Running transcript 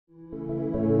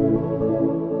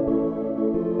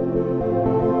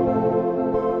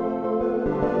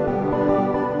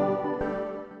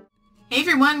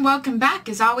everyone, welcome back.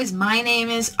 As always, my name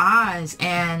is Oz,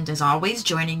 and as always,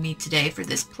 joining me today for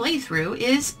this playthrough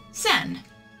is Zen.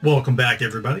 Welcome back,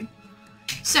 everybody.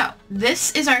 So,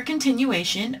 this is our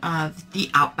continuation of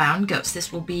the Outbound Ghost.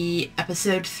 This will be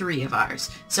episode 3 of ours.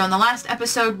 So in the last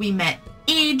episode, we met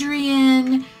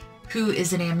Adrian, who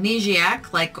is an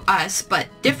amnesiac like us, but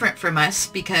different from us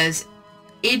because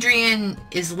Adrian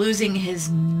is losing his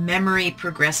memory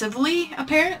progressively,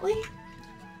 apparently.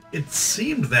 It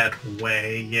seemed that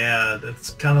way, yeah.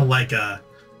 It's kind of like a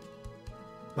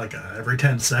every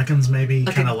 10 seconds maybe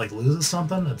kind of like loses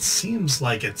something. It seems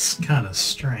like it's kind of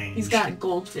strange. He's got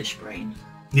goldfish brain.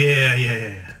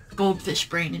 Yeah. Goldfish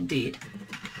brain indeed.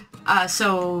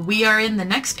 So we are in the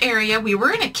next area. We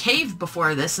were in a cave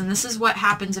before this, and this is what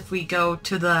happens if we go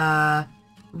to the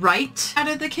right out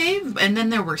of the cave, and then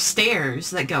there were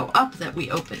stairs that go up that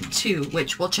we opened too,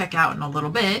 which we'll check out in a little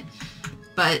bit.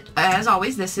 But as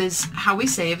always, this is how we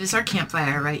save, is our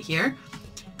campfire right here.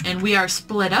 And we are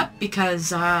split up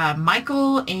because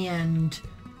Michael and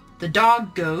the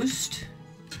dog ghost,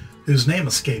 whose name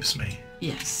escapes me,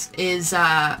 yes, is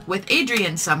with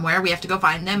Adrian somewhere. We have to go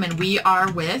find them, and we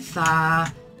are with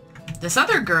this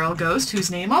other girl ghost whose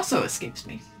name also escapes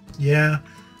me. Yeah.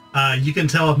 You can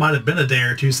tell it might have been a day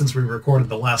or two since we recorded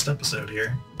the last episode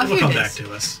here. It'll come back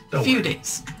to us. Don't worry. A few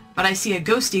days. But I see a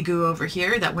ghosty goo over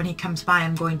here that when he comes by,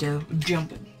 I'm going to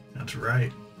jump him. That's right.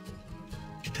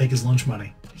 Take his lunch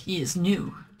money. He is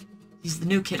new. He's the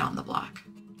new kid on the block.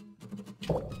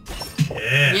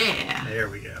 Yeah. There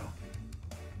we go.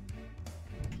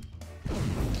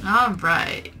 All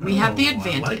right. We have the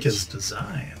advantage. I like his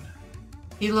design.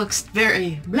 He looks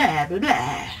very blah, blah,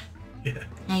 blah. Yeah.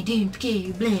 I don't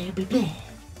care, blah, blah, blah.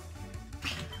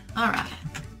 All right.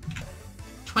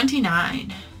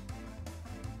 29.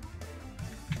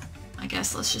 I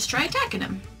guess let's just try attacking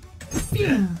him.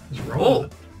 Yeah, just roll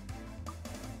it.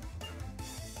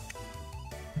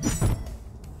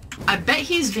 I bet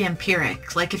he's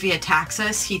vampiric. Like if he attacks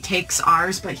us, he takes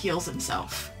ours but heals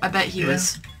himself. I bet he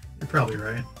was... You're probably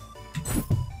right.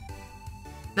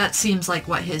 That seems like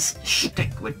what his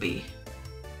shtick would be.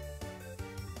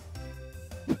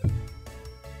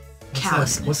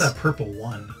 Callousness. What's that purple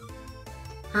one?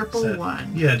 Purple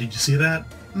one? Yeah, did you see that?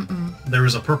 Mm-mm. There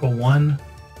was a purple one.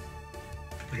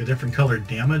 Like a different colored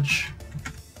damage.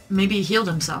 Maybe he healed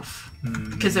himself.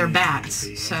 Because they're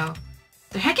bats, so...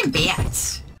 They're heckin'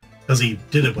 bats. Because he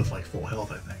did it with like full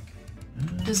health, I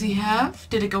think. Does he have?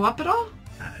 Did it go up at all?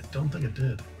 I don't think it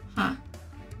did. Huh.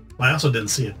 Well, I also didn't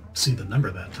see the number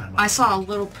that time. I saw a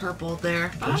little purple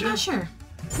there, but I'm not sure.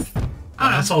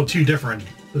 I saw two different.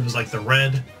 It was like the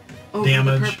red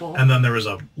damage, and then there was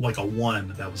a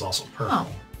 1 that was also purple. Oh,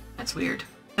 that's weird.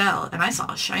 Fell, and I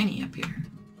saw a shiny up here.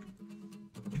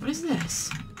 What is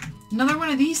this? Another one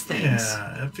of these things.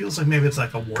 Yeah, it feels like maybe it's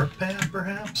like a warp pad,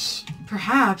 perhaps?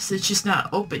 Perhaps, it's just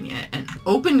not open yet. An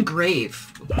open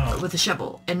grave with a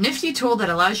shovel. A nifty tool that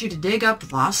allows you to dig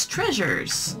up lost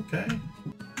treasures. Okay.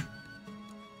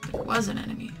 There was an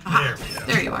enemy. Aha, there we go.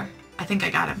 There you are. I think I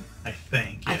got him. I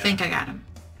think, yeah. I think I got him.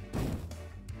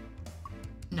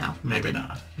 No, maybe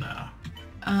not. No.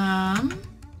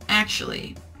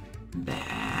 Actually,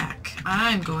 back.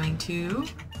 I'm going to...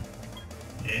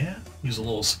 Yeah, use a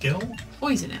little skill.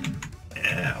 Poison him.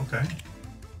 Yeah, okay.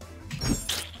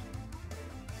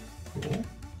 Cool.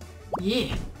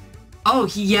 Yeah. Oh,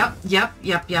 yep.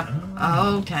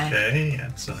 Oh, okay. Okay,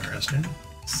 that's interesting.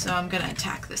 So I'm gonna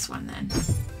attack this one then.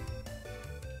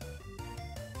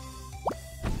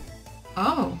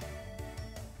 Oh.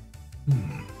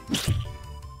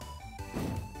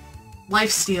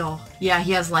 Lifesteal. Yeah,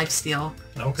 he has lifesteal.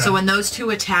 Okay. So when those two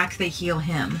attack, they heal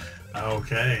him.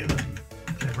 Okay, then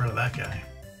get rid of that guy.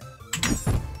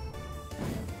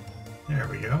 There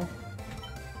we go.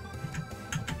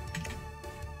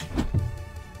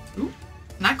 Ooh,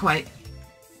 not quite.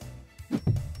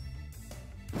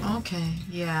 Okay,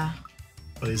 yeah.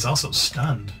 But he's also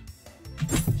stunned.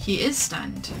 He is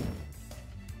stunned.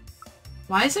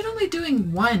 Why is it only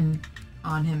doing 1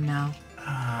 on him now?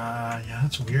 Yeah,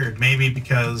 that's weird. Maybe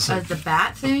because of the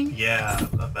bat thing? Yeah,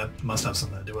 that must have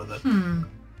something to do with it.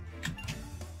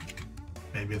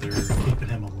 Maybe they're keeping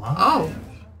him alive. Oh,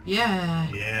 yeah.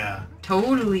 Yeah.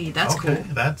 Totally, that's cool. Okay,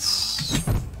 that's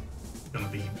gonna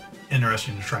be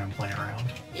interesting to try and play around.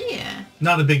 Yeah.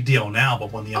 Not a big deal now,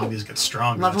 but when the enemies get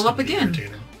stronger, level up again.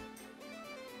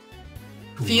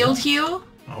 Cool. Field heal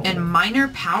and minor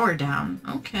power down.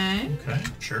 Okay. Okay,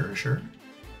 sure.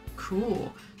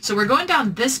 Cool. So we're going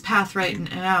down this path right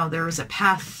now. There was a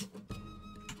path...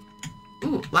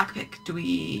 Ooh, lockpick. Do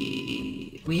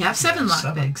we... We have 7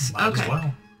 lockpicks. Might okay. as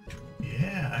well.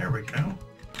 Yeah, there we go.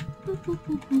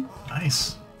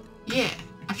 Nice. Yeah.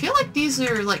 I feel like these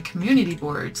are like community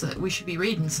boards that we should be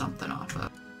reading something off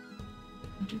of.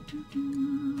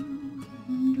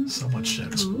 So much to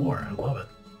explore. I love it.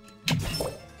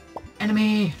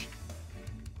 Enemy.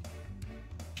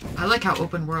 I like how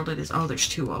open world it is. Oh, there's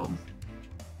 2 of them.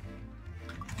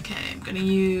 Okay, I'm gonna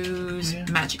use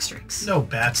magic strikes. No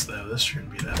bats though. This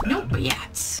shouldn't be that bad. No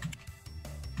bats.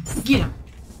 Get him.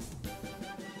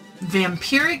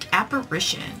 Vampiric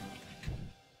apparition.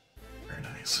 Very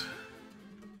nice.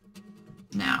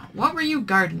 Now, what were you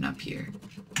guarding up here?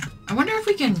 I wonder if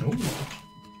we can... Ooh.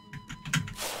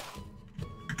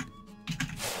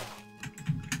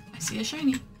 I see a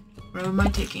shiny. What am I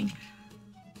taking?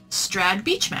 Strad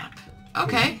beach map.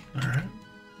 Okay. Alright.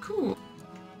 Cool.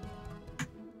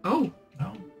 Oh.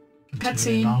 Well,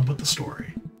 cutscene. On with the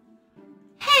story.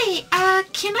 Hey,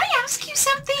 can I ask you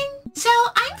something? So,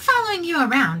 I'm following you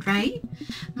around, right?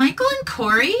 Michael and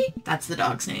Corey? That's the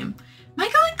dog's name.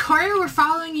 Michael and Corey were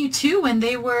following you too when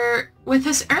they were with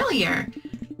us earlier.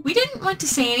 We didn't want to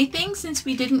say anything since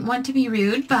we didn't want to be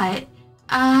rude, but,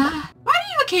 why do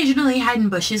you occasionally hide in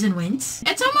bushes and wince?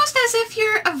 It's almost as if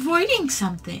you're avoiding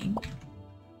something.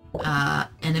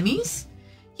 Enemies?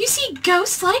 You see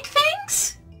ghost-like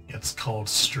things? It's called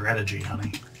strategy,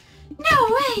 honey. No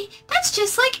way! That's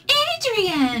just like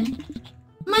Adrian!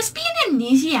 Must be an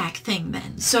amnesiac thing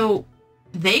then. So,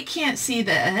 they can't see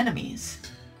the enemies.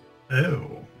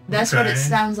 Oh. That's what it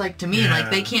sounds like to me. Yeah. Like,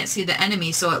 they can't see the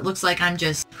enemy, so it looks like I'm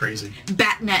just... crazy.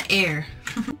 batting at air.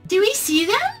 Do we see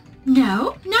them?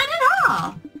 No, not at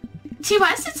all. To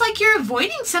us, it's like you're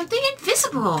avoiding something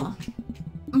invisible.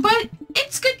 But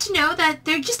it's good to know that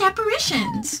they're just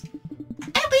apparitions.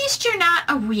 At least you're not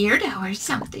a weirdo or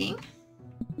something.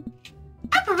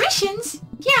 Apparitions?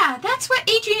 Yeah, that's what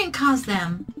Adrian calls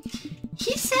them.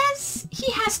 He says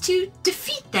he has to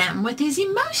defeat them with his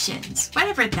emotions,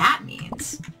 whatever that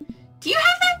means. Do you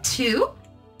have that too?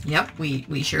 Yep,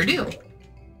 we sure do.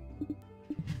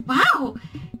 Wow.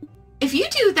 If you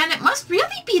do, then it must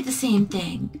really be the same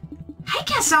thing. I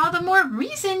guess all the more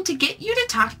reason to get you to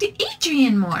talk to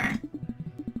Adrian more.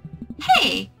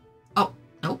 Hey. Oh,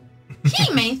 nope.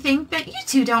 He may think that you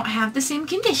two don't have the same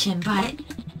condition, but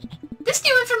this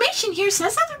new information here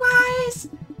says otherwise.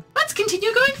 Let's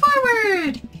continue going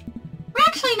forward. We're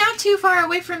actually not too far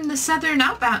away from the southern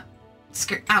outbound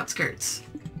outskirts.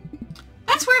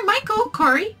 That's where Michael,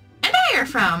 Corey, and I are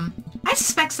from. I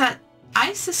suspect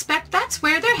that's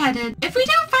where they're headed. If we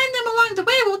don't find them along the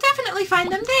way, we'll definitely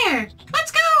find them there.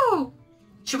 Let's go!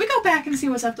 Should we go back and see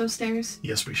what's up those stairs?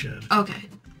 Yes, we should. Okay.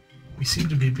 We seem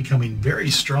to be becoming very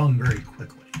strong very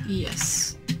quickly.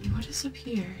 Yes. What is up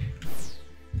here?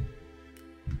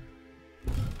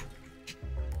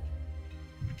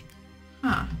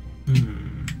 Huh.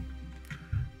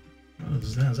 What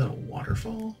is that? Is that a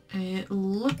waterfall? It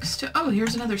looks to... Oh,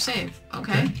 here's another save.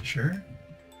 Okay. Sure.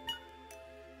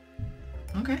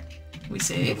 Okay. We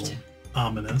saved.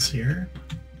 Ominous here.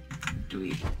 Do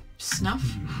we snuff?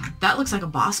 That looks like a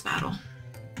boss battle.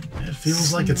 It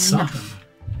feels like it's something.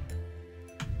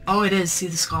 Oh, it is. See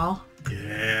the skull?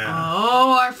 Yeah.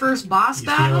 Oh, our first boss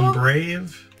battle? You feeling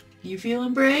brave? You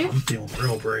feeling brave? I'm feeling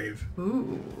real brave.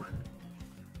 Ooh.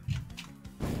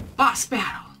 Boss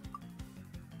battle.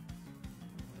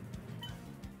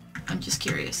 I'm just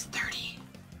curious. 30.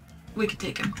 We could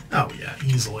take him. Oh, yeah.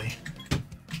 Easily.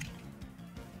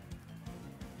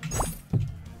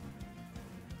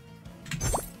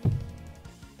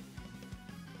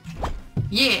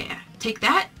 Yeah. Take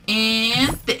that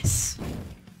and this.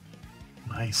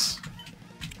 Nice.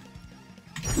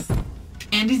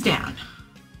 And he's down.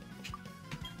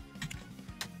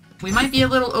 We might be a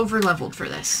little over-leveled for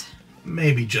this.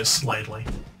 Maybe just slightly.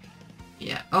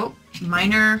 Yeah. Oh,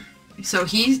 minor. So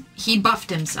he buffed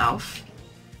himself.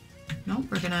 Nope,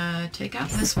 we're gonna take out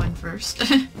this one first.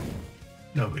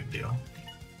 No big deal.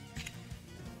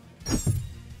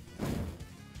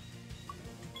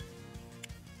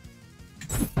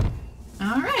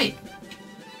 Alright.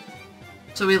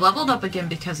 So we leveled up again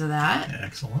because of that.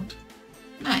 Excellent.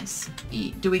 Nice.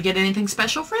 Do we get anything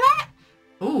special for that?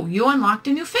 Oh, you unlocked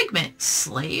a new Figment,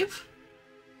 slave.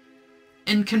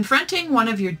 In confronting one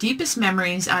of your deepest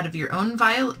memories out of your own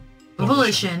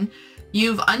volition,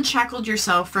 you've unshackled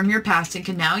yourself from your past and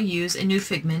can now use a new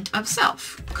Figment of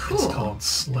self. Cool. It's called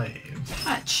slave.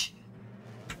 Touch.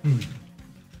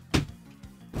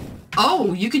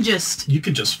 Oh, you could just... You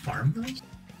could just farm those?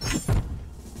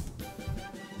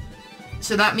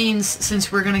 So that means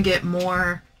since we're gonna get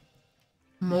more,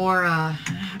 I'm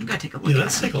gonna take a look at it.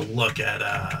 Let's take a look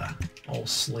at, old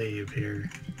slave here.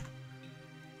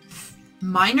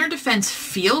 Minor defense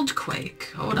field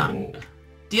quake. Hold on.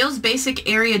 Deals basic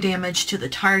area damage to the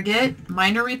target,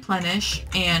 minor replenish,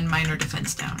 and minor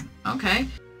defense down. Okay.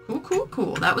 Cool, cool,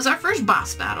 cool. That was our first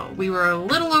boss battle. We were a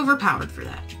little overpowered for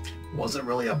that. Was it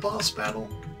really a boss battle?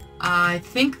 I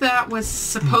think that was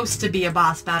supposed to be a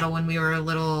boss battle when we were a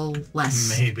little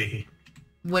less... Maybe.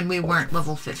 When we weren't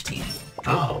level 15.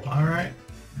 Oh, alright.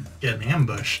 Getting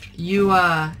ambushed. You,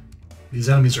 These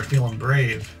enemies are feeling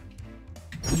brave.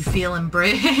 You feeling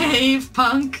brave,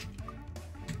 punk?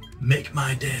 Make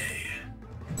my day.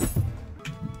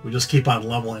 We just keep on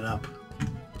leveling up.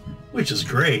 Which is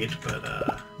great,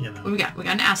 but, you know. What we got? We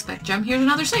got an aspect gem. Here's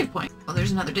another save point. Oh,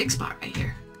 there's another dig spot right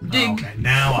here. Dig. Oh, okay,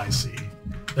 now I see.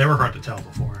 They were hard to tell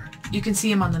before. You can see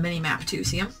them on the mini-map, too.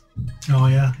 See them? Oh,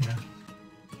 yeah, yeah.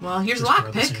 Well, here's a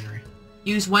lockpick.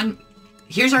 Use one...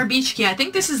 Here's our beach key. I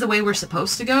think this is the way we're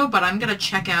supposed to go, but I'm going to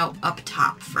check out up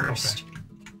top first.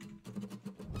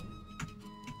 Okay.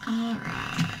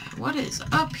 Alright. What is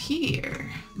up here?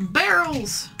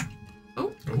 Barrels!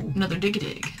 Oh, ooh. Another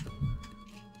dig-a-dig.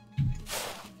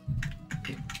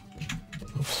 Okay.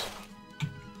 Oops.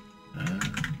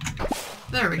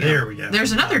 There we go. There we go.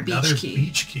 There's another beach key.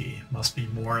 Beach key. Must be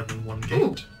more than one gate.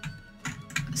 Ooh.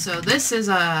 So this is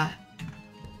a...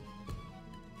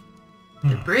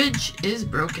 The bridge is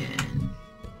broken.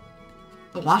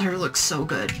 The water looks so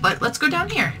good, but let's go down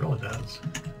here. It really does.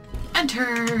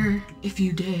 Enter, if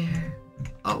you dare.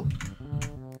 Oh.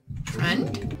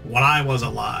 Friend? Ooh. When I was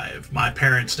alive, my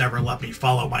parents never let me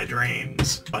follow my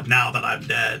dreams. But now that I'm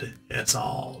dead, it's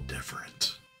all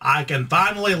different. I can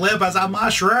finally live as a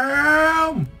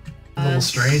mushroom! A little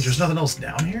strange. There's nothing else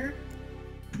down here?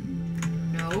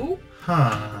 No.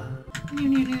 Huh.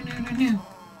 No.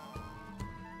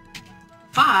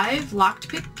 5 locked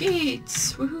pick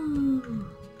gates. Woohoo!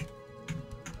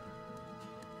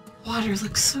 Water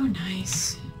looks so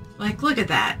nice. Like, look at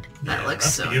that. That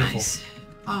looks so beautiful. Nice.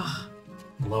 Oh.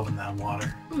 I'm loving that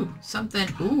water. Ooh, something.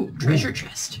 Ooh, treasure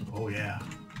chest. Oh, yeah.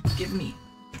 Give me.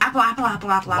 Apple.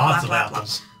 Lots of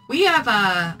apples. We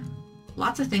have,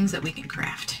 lots of things that we can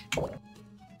craft.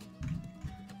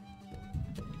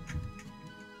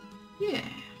 Yeah.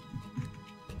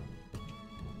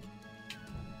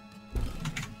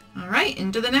 Alright,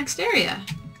 into the next area.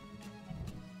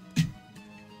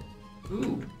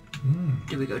 Ooh.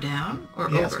 Do we go down or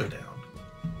over? Let's go down.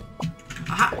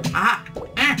 Aha!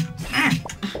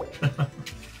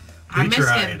 I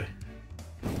missed him.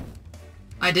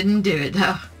 I didn't do it,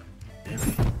 though.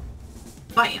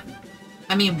 Bam!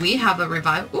 I mean, we have a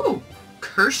revive. Ooh!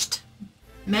 Cursed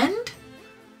Mend?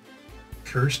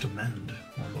 Cursed Mend.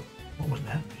 What would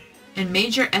that be? And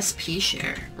major SP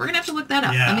share. We're gonna have to look that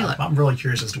up. Yeah, let me look. I'm really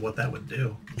curious as to what that would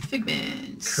do.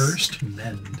 Figments. Cursed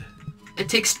Mend. It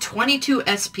takes 22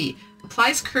 SP.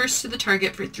 Applies curse to the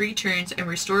target for 3 turns and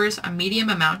restores a medium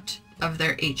amount of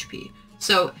their HP.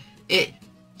 So it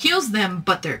heals them,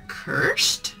 but they're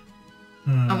cursed?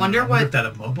 I wonder what... if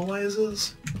that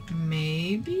immobilizes?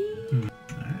 Maybe?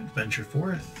 Alright, venture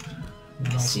forth.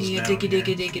 What else see, is down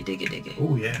digga.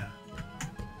 Oh, yeah.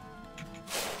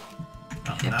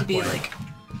 Oh, you have to be like...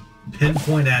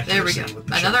 Pinpoint accuracy. There we go. With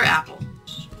the another apple.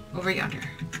 Over yonder.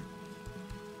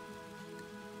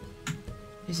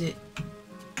 Is it...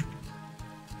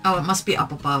 Oh, it must be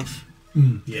up above.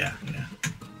 Yeah.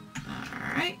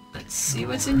 Alright, let's see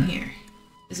what's in here.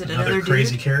 Is it another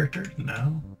crazy dude? character?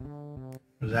 No.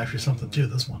 There's actually something to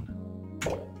this one.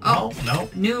 Oh, no.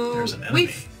 New... There's an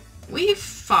enemy. We've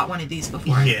fought one of these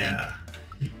before, I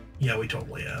think. Yeah, we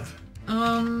totally have.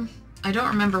 I don't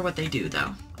remember what they do,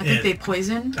 though. I think they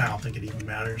poison. I don't think it even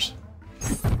matters.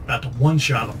 About to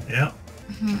one-shot him, yeah.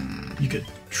 You could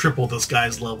triple this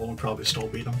guy's level and probably still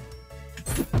beat him.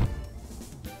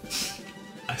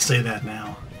 I say that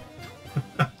now.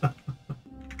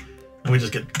 And we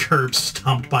just get curb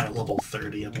stomped by a level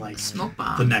 30 in like Smoke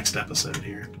bomb. The next episode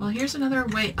here. Well, here's another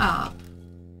way up.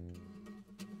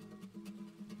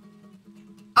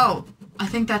 Oh, I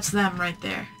think that's them right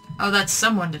there. Oh, that's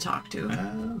someone to talk to.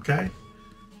 Okay.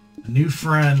 A new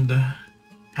friend.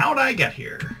 How'd I get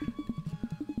here?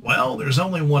 Well, there's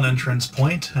only one entrance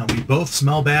point, and we both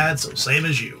smell bad, so same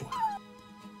as you.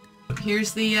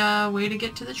 Here's the way to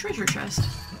get to the treasure chest.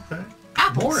 Okay.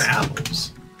 Apples. More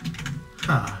apples.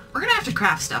 Huh. We're gonna have to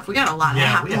craft stuff. We got a lot of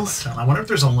apples. We have a ton. I wonder if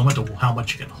there's a limit to how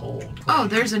much you can hold. Oh,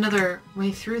 there's another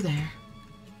way through there.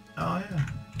 Oh, yeah.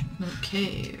 Another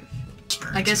cave.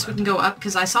 I guess we can go up,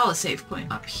 because I saw a save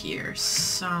point up here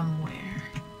somewhere.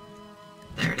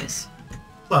 There it is.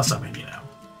 Plus, I mean, you know,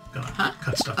 gonna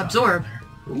cut stuff Absorb. out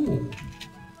there. Ooh.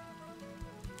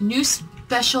 New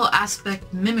special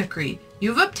aspect mimicry.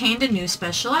 You've obtained a new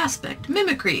special aspect,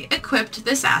 Mimicry. Equipped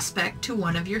this aspect to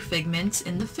one of your Figments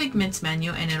in the Figments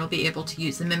menu and it'll be able to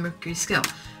use the Mimicry skill.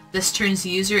 This turns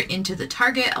the user into the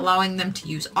target, allowing them to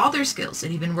use all their skills.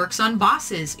 It even works on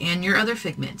bosses and your other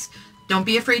Figments. Don't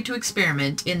be afraid to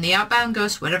experiment. In the Outbound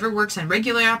Ghost, whatever works on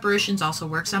regular operations also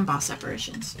works on boss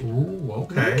operations. Ooh,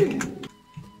 okay. Ooh.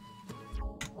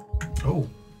 Oh,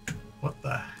 what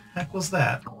the heck was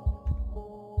that?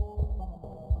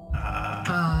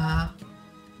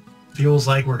 Feels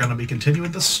like we're going to be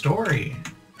continuing the story.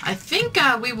 I think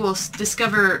we will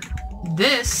discover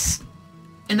this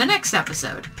in the next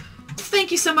episode.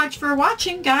 Thank you so much for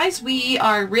watching, guys. We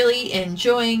are really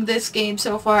enjoying this game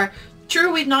so far.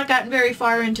 True, we've not gotten very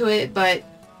far into it, but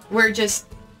we're just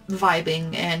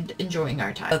vibing and enjoying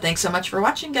our time. So thanks so much for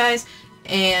watching, guys.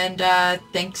 And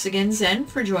thanks again, Zen,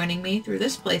 for joining me through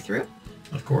this playthrough.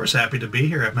 Of course, happy to be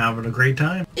here. I'm having a great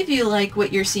time. If you like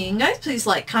what you're seeing, guys, please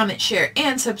like, comment, share,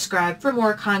 and subscribe for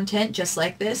more content just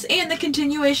like this and the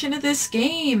continuation of this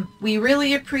game. We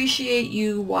really appreciate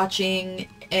you watching,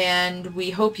 and we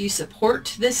hope you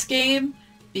support this game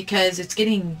because it's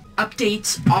getting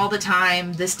updates all the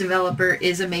time. This developer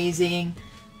is amazing.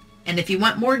 And if you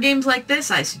want more games like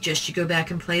this, I suggest you go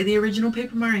back and play the original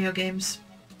Paper Mario games.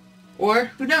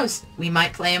 Or, who knows, we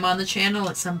might play them on the channel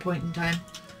at some point in time.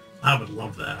 I would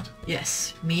love that.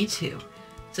 Yes, me too.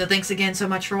 So thanks again so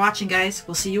much for watching, guys.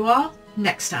 We'll see you all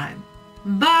next time.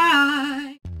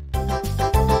 Bye!